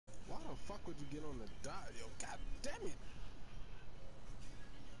fuck would you get on the dot? Yo, god damn it.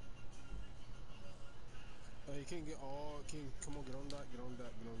 Oh, you can't get all. Come on, get on that. Get on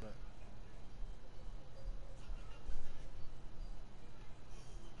that. Get on that.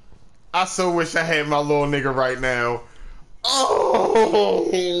 I so wish I had my little nigga right now. Oh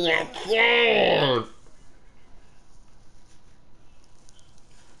my god!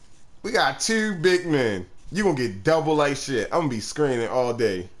 We got two big men. You gonna get double like shit. I'm gonna be screaming all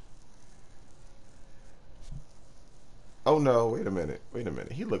day. Oh no! Wait a minute. Wait a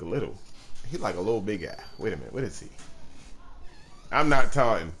minute. He look a little. He like a little big guy. Wait a minute. What is he? I'm not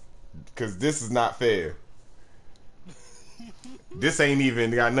taunting, cause this is not fair. This ain't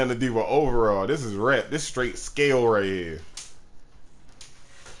even got nothing to do with overall. This is rep. This straight scale right here.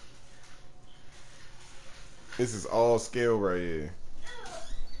 This is all scale right here.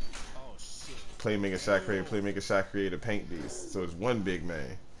 Oh shit. Playmaker, shot creator, paint beast. So it's one big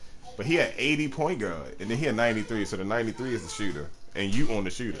man. But he had 80 point guard, and then he had 93. So the 93 is the shooter, and you on the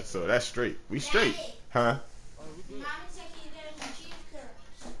shooter. So that's straight. We straight, huh?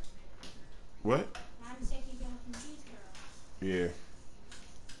 What? Yeah.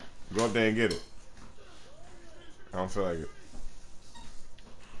 Go up there and get it. I don't feel like it.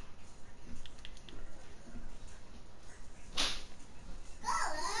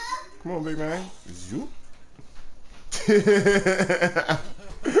 Come on, big man. Zoop.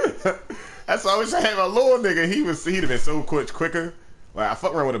 That's why I wish I had my little nigga. He'd have been so quicker. Like I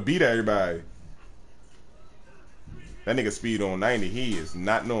fuck around with a beat everybody. That nigga speed on 90. He is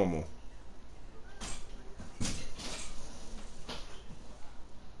not normal.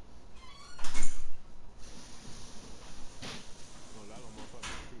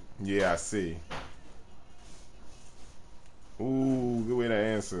 Yeah, I see. Ooh, good way to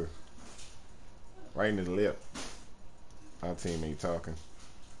answer. Right in his lip. Our team ain't talking.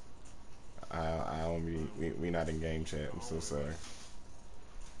 I don't be. We not in game chat. I'm so sorry.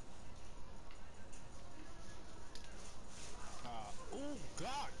 Oh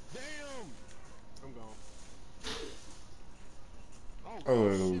god damn! I'm gone.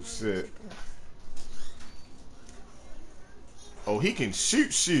 Oh shit. Oh, he can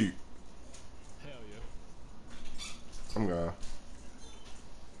shoot. Hell yeah. I'm gone.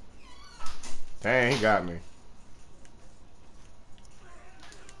 Dang, he got me.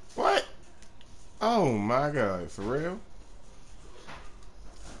 What? Oh my god, for real?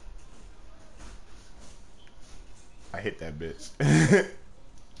 I hit that bitch.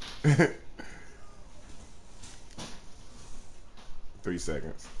 3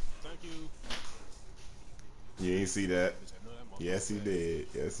 seconds. Thank you. You ain't see that? Yes, he did.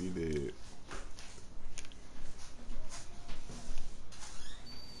 Yes, he did.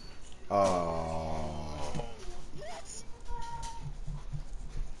 Oh.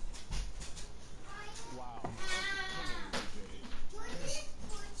 Wow.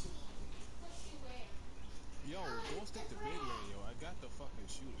 Yo, don't stick the big man, yo. I got the fucking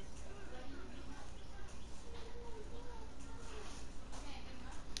shooter.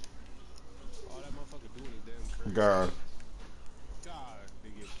 All that motherfucker doing is damn crazy. God. God,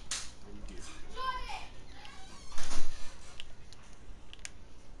 nigga. Let me get.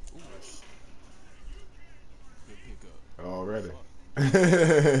 Ooh, good pickup. Already. That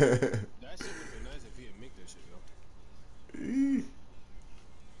shit would be nice if he had make that shit, yo.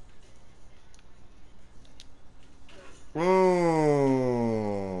 Mm.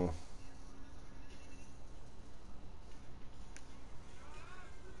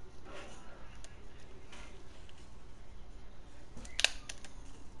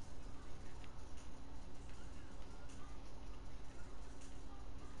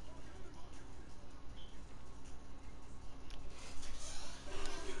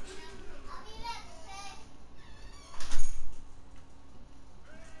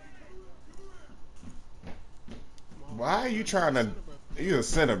 Why are you trying to? You a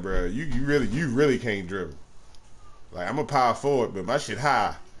center, bro. You really can't dribble. Like I'm a power forward, but my shit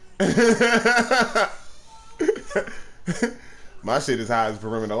high. My shit is high as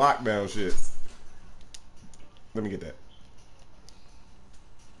perimeter lockdown shit. Let me get that.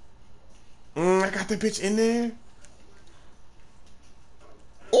 I got that bitch in there.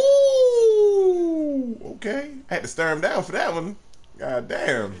 Ooh, okay. I had to stir him down for that one. God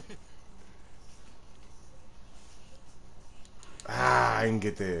damn. I didn't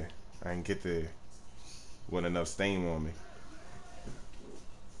get there. I didn't get there. Wasn't enough steam on me.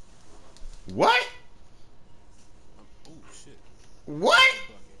 What? Oh shit. What?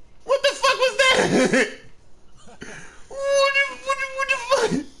 What the fuck was that? What the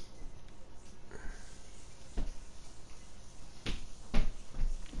fuck?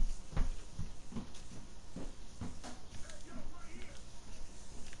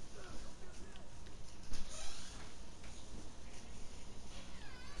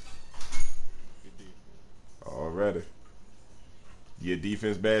 Your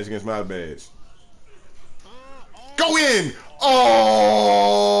defense badge against my badge. Oh, Go in!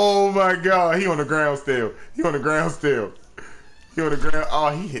 Oh my god. He on the ground still. He on the ground still. He on the ground. Oh,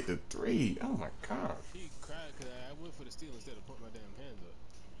 he hit the 3. Oh my god. he cried because I went for the steal instead of putting my damn hands up.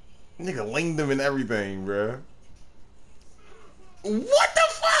 Nigga linged him and everything, bruh. What the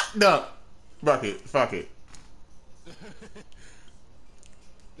fuck? No. Fuck it. Fuck it.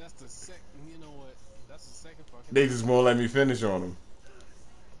 That's the second. You know what? That's the second fucking. They just won't let me finish on him.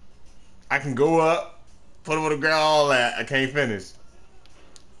 I can go up, put him on the ground, all that. I can't finish.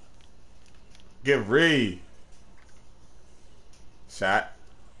 Get Reed. Shot.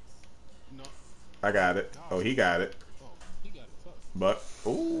 No. I got it. Oh, he got it. Oh, he got it. Fuck. But, ooh.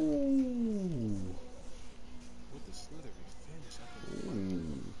 With the slithery finish, I could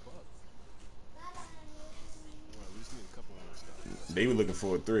fuck. Well, we just need a couple more stuff. They were looking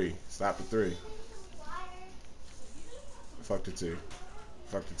for a 3. Stop the 3. Fuck the 2.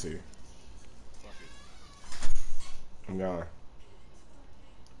 Fuck the 2. Fuck it. I'm gone.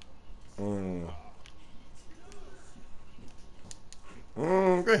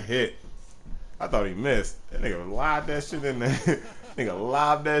 Good hit. I thought he missed. That nigga lobbed that shit in there. Nigga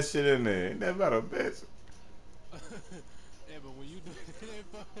lobbed that shit in there. Ain't that about a bitch? Yeah, but when you do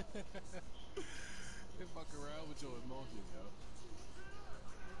they fuck around with your emotions, yo.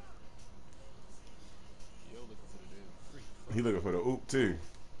 Yo, looking for the damn 3. He looking for the oop too.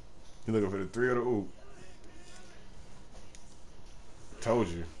 He looking for the 3 or the oop. Told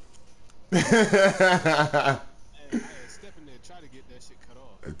you. Hey, I had to step in there and try to get that shit cut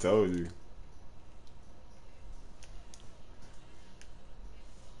off. I told you.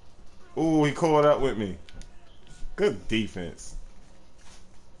 Ooh, he caught up with me. Good defense.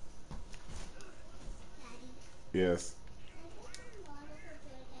 Yes.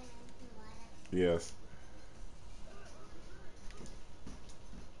 Yes.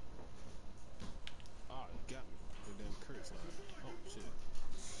 Oh, you got me. The damn curse line. Oh, shit.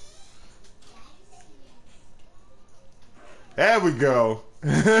 There we go.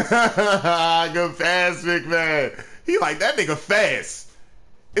 Good pass, big man. He like that nigga fast.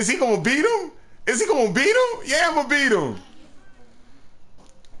 Is he gonna beat him? Is he gonna beat him? Yeah, I'm gonna beat him.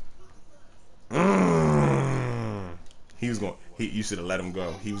 He was gonna. You should have let him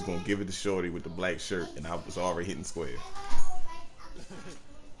go. He was gonna give it to Shorty with the black shirt, and I was already hitting square.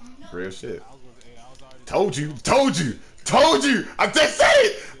 Real shit. Told you. Told you. Told you. I just said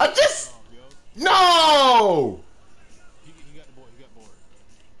it. I just. No. He got the board. He got bored.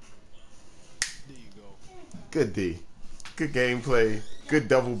 There you go. Good D. Good gameplay. Good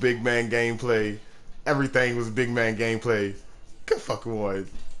double big man gameplay. Everything was big man gameplay. Good fucking one.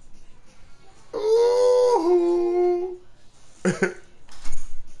 Ooh.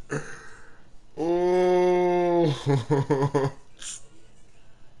 Ooh.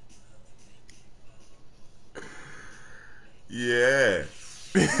 Yeah.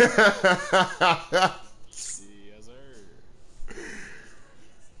 Yes, sir.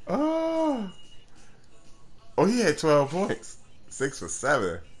 Oh. Oh, he had 12 points. 6 for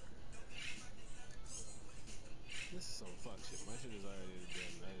 7. This is some fuck shit. My shit is already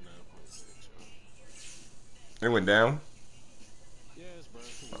damn 99.6, yo. It went down? Yes, bro.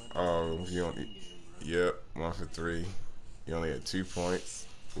 Oh, you only. Yep, 1 for 3. You only had 2 points.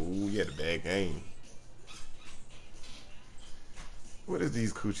 Ooh, you had a bad game. What is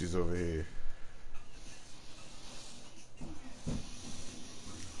these coochies over here?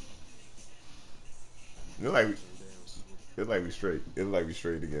 It look like we straight. It look like we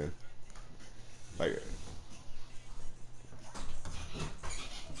straight again. Like.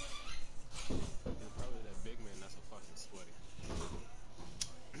 Probably that big man that's a fucking sweaty.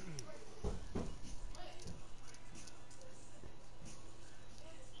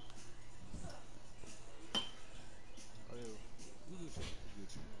 Oh, yo, we good shit. We good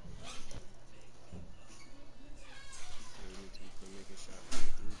shit. So we need to be making shots.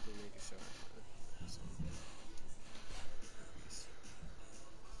 We need to make a shot, man. So, peace.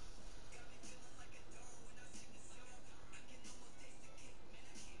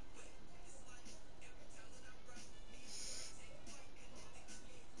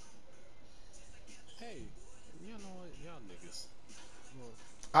 Hey, you know what? Y'all niggas. Well,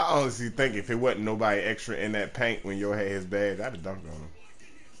 I honestly think if it wasn't nobody extra in that paint when Yo had his badge, I'd have dunked on him.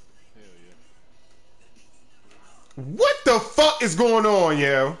 hell yeah. What the fuck is going on,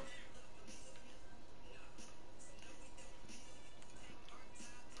 yo?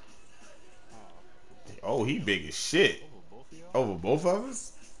 Oh, he big as shit. Over both of y'all? Over both of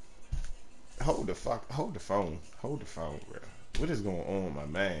us? Hold the phone. Hold the phone, bro. What is going on, my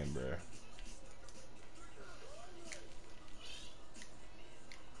man, bro?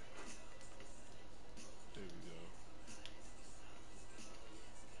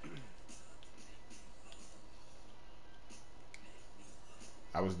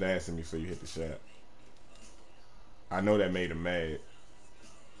 was dancing before you hit the shot. I know that made him mad.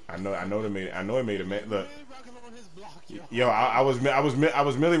 I know it made him mad. Look, yo, I was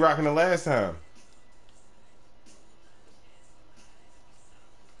Millie rocking the last time.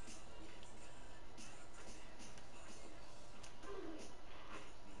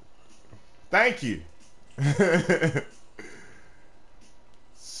 Thank you.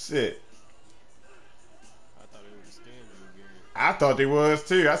 Shit. I thought it was a scam again. I thought they was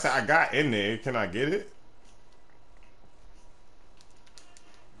too. I said I got in there. Can I get it?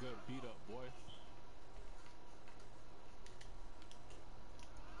 Good beat up, boy.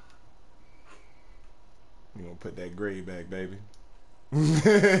 You gonna put that grade back, baby.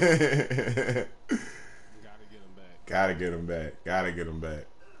 Gotta get him back. Gotta get him back. Gotta get him back.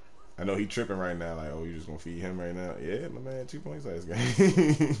 I know he tripping right now. Like, oh, you just gonna feed him right now? Yeah, my man, 2 points last game.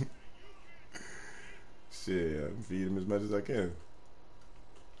 Shit, I'm feed him as much as I can.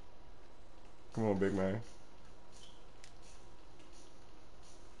 Come on, big man.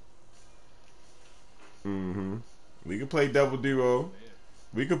 Mm-hmm. We can play double duo. Man,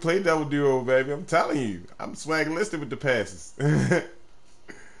 We can play double duo, baby. I'm telling you. I'm swag listed with the passes. don't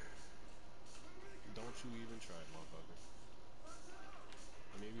you even try, motherfucker.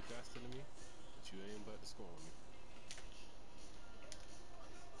 You may be faster than me, but you ain't about to score on me.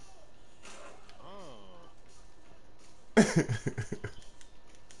 Oh.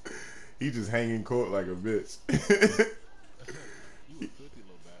 He just hanging court like a bitch. You a filthy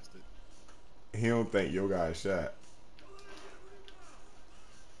little bastard. He don't think your guy shot.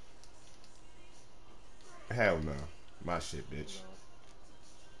 Hell no. My shit, bitch.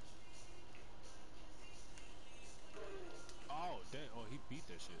 No. Oh, damn. Oh, he beat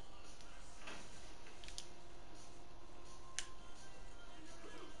that shit.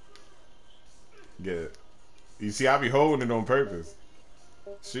 Get it. You see, I be holding it on purpose.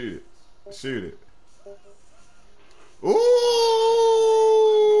 Shoot it. Shoot it. Ooh!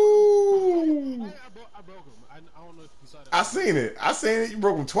 I broke him. I don't know if you saw that. I seen it. I seen it. You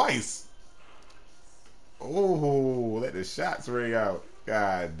broke him twice. Oh, let the shots ring out.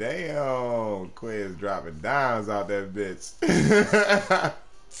 God damn. Quiz dropping dimes out that bitch. I got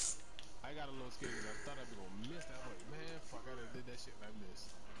a little scared because I thought I'd be gonna miss that. I'm like, man, fuck, I done did that shit and I missed.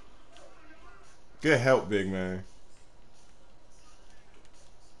 Good help, big man.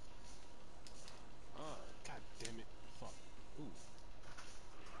 God damn it. Fuck.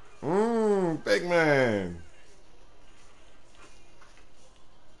 Ooh. Big man.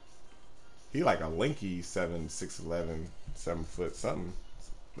 He like a linky 6'11", 7 foot something.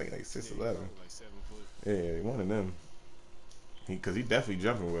 I think like 6'11". Yeah, like 7 foot. Yeah, one of them. Cause he definitely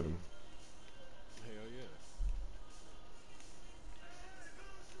jumping with him. Hell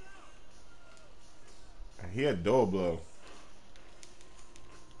yeah. He had door blow.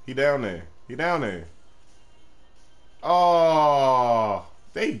 He down there. He down there. Oh,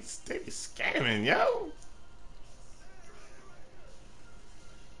 they be scamming, yo.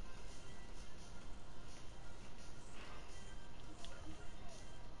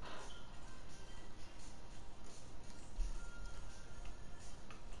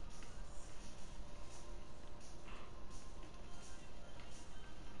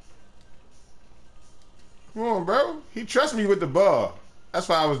 Come on, bro. He trusts me with the ball. That's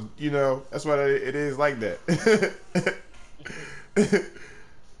why I was, that's why it is like that.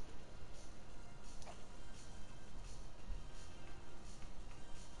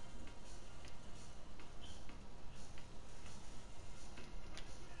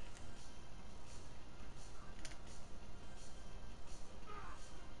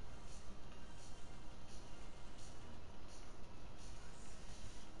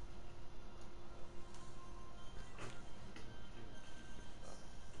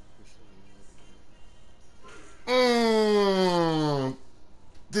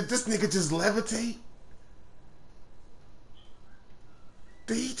 Did this nigga just levitate?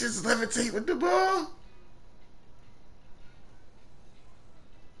 Did he just levitate with the ball?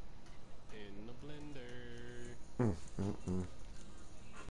 In the blender.